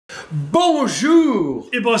Bonjour!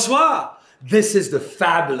 Et bonsoir! This is the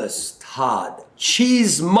fabulous Todd,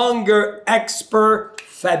 cheesemonger expert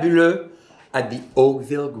fabuleux at the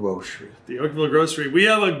Oakville Grocery. The Oakville Grocery. We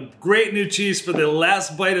have a great new cheese for the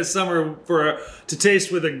last bite of summer to taste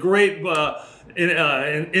with a great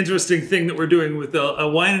an interesting thing that we're doing with a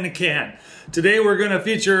wine in a can. Today we're going to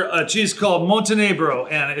feature a cheese called Monte Enebro,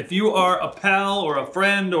 and if you are a pal or a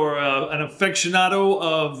friend or an aficionado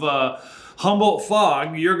of Humboldt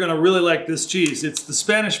Fog, you're going to really like this cheese. It's the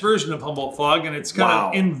Spanish version of Humboldt Fog, and it's kind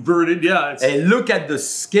of inverted. Yeah. Hey, look at the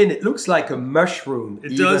skin. It looks like a mushroom.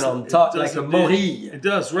 It does on top, like a morille. It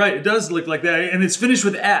does, right. It does look like that, and it's finished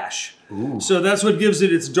with ash. Ooh. So that's what gives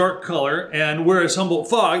it its dark color, and whereas Humboldt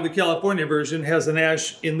Fog, the California version, has an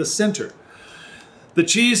ash in the center. The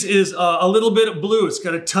cheese is a little bit blue. It's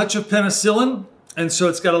got a touch of penicillin, and so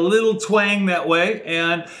it's got a little twang that way.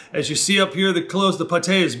 And as you see up here, the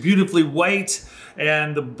pâté is beautifully white,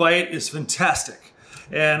 and the bite is fantastic.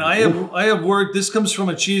 And I have worked. This comes from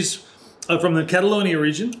a cheese from the Catalonia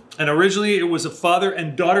region, and originally it was a father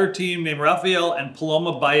and daughter team named Rafael and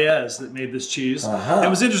Paloma Baez that made this cheese. It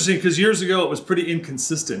was interesting because years ago it was pretty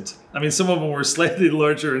inconsistent. I mean, some of them were slightly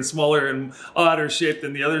larger and smaller and odder shaped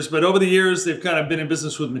than the others, but over the years they've kind of been in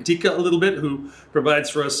business with Matika a little bit, who provides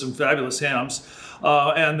for us some fabulous hams.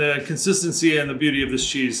 And the consistency and the beauty of this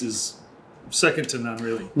cheese is second to none,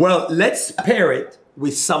 really. Well, let's pair it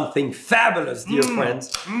with something fabulous, dear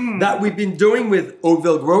friends, that we've been doing with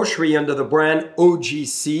Oakville Grocery under the brand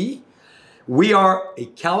OGC. We are a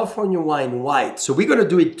California wine white, so we're going to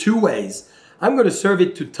do it two ways. I'm going to serve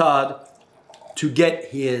it to Todd to get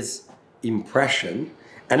his impression,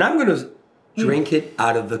 and I'm going to drink it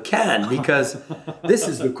out of the can because this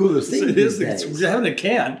is the coolest thing. It is. It's having a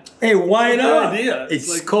can. Hey, why not? Idea. It's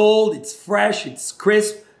like cold, it's fresh, it's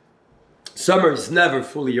crisp. Summer is never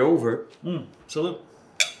fully over. Salud.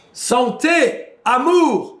 Santé,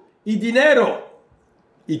 amor, y dinero,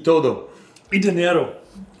 y todo. Y dinero.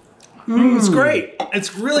 It's great.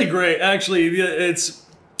 It's really great, actually. It's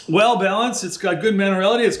well balanced. It's got good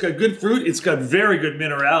minerality. It's got good fruit. It's got very good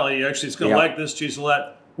minerality. Actually, it's going to like this cheese a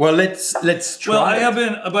lot. Well, let's try. Well, I have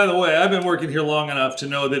been, by the way, I've been working here long enough to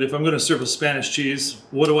know that if I'm going to serve a Spanish cheese,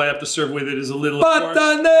 what do I have to serve with it is a little...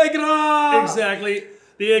 Pata negra! Exactly.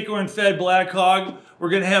 The acorn-fed black hog. We're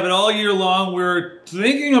going to have it all year long. We're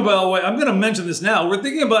thinking about, I'm going to mention this now, we're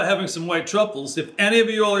thinking about having some white truffles. If any of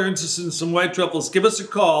you all are interested in some white truffles, give us a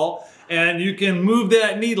call and you can move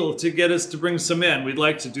that needle to get us to bring some in. We'd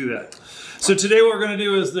like to do that. So today what we're going to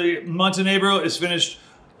do is the Monte Enebro is finished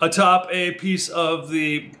atop a piece of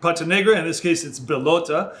the pata negra, in this case it's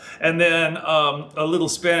bellota, and then a little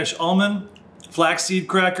Spanish almond, flaxseed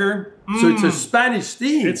cracker. So it's a Spanish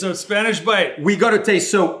theme. It's a Spanish bite. We gotta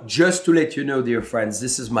taste. So just to let you know, dear friends,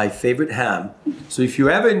 this is my favorite ham. So if you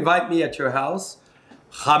ever invite me at your house,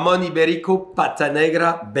 jamón ibérico, pata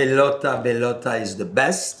negra, bellota. Bellota is the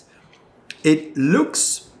best. It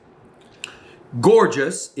looks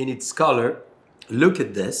gorgeous in its color. Look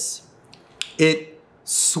at this. It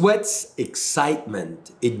sweats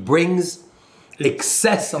excitement. It brings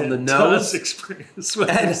excess on the nose.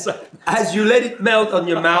 As you let it melt on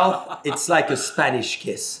your mouth, it's like a Spanish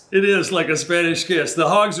kiss. It is like a Spanish kiss. The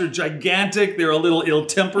hogs are gigantic, they're a little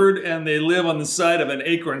ill-tempered, and they live on the side of an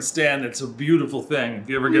acorn stand. It's a beautiful thing. If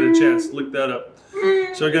you ever get a chance, look that up.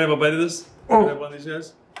 So I gonna have a bite of this? Can I have one of these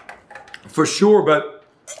guys? For sure, but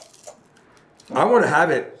I want to have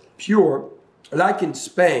it pure, like in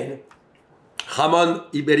Spain. Jamón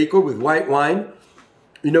ibérico with white wine,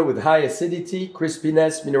 you know, with high acidity,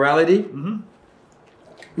 crispiness, minerality.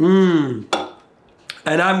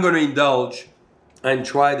 And I'm going to indulge and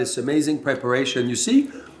try this amazing preparation. You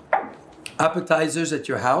see, appetizers at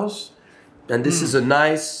your house, and this is a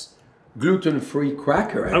nice gluten-free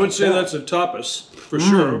cracker. I would say that's a tapas, for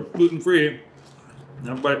sure, gluten-free.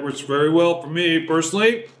 That bite works very well for me,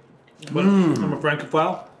 personally, but I'm a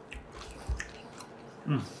Francophile.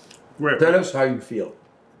 Great. Tell us how you feel.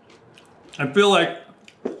 I feel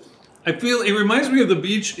it reminds me of the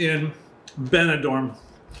beach in Benidorm.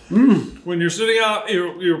 When you're sitting out,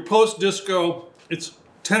 you're post-disco, it's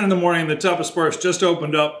 10 in the morning, the tapas bar has just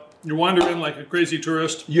opened up, you're wandering like a crazy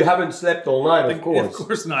tourist. You haven't slept all night, of course. Of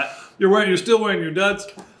course not. You're still wearing your duds,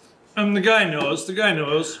 and the guy knows,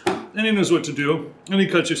 and he knows what to do, and he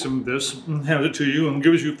cuts you some of this, and hands it to you, and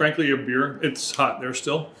gives you, frankly, a beer. It's hot there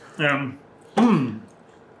still.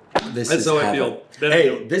 That's how I feel.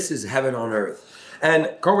 Hey, this is heaven on earth.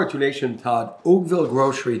 And congratulations, Todd. Oakville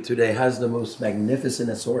Grocery today has the most magnificent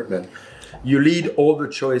assortment. You lead all the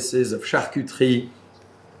choices of charcuterie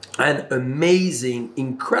and amazing,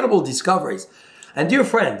 incredible discoveries. And dear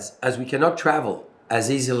friends, as we cannot travel as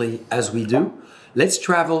easily as we do. Let's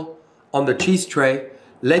travel on the cheese tray.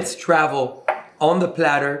 Let's travel on the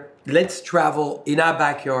platter. Let's travel in our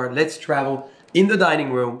backyard. Let's travel in the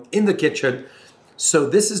dining room, in the kitchen. So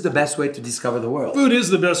this is the best way to discover the world. Food is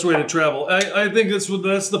the best way to travel. I think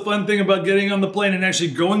that's the fun thing about getting on the plane and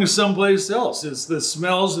actually going to someplace else. It's the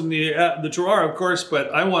smells and the terroir, of course,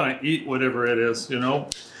 but I want to eat whatever it is, you know?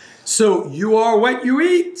 So you are what you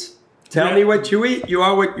eat. Tell me what you eat. You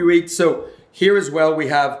are what you eat. So here as well, we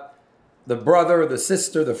have the brother, the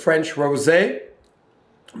sister, the French rosé,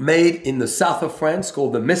 made in the south of France,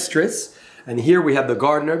 called the Mistress. And here we have the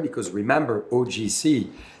Gardener, because remember,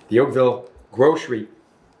 OGC, the Oakville Grocery,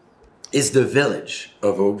 is the village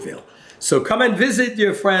of Oakville. So come and visit,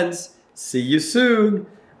 dear friends. See you soon.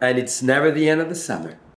 And it's never the end of the summer.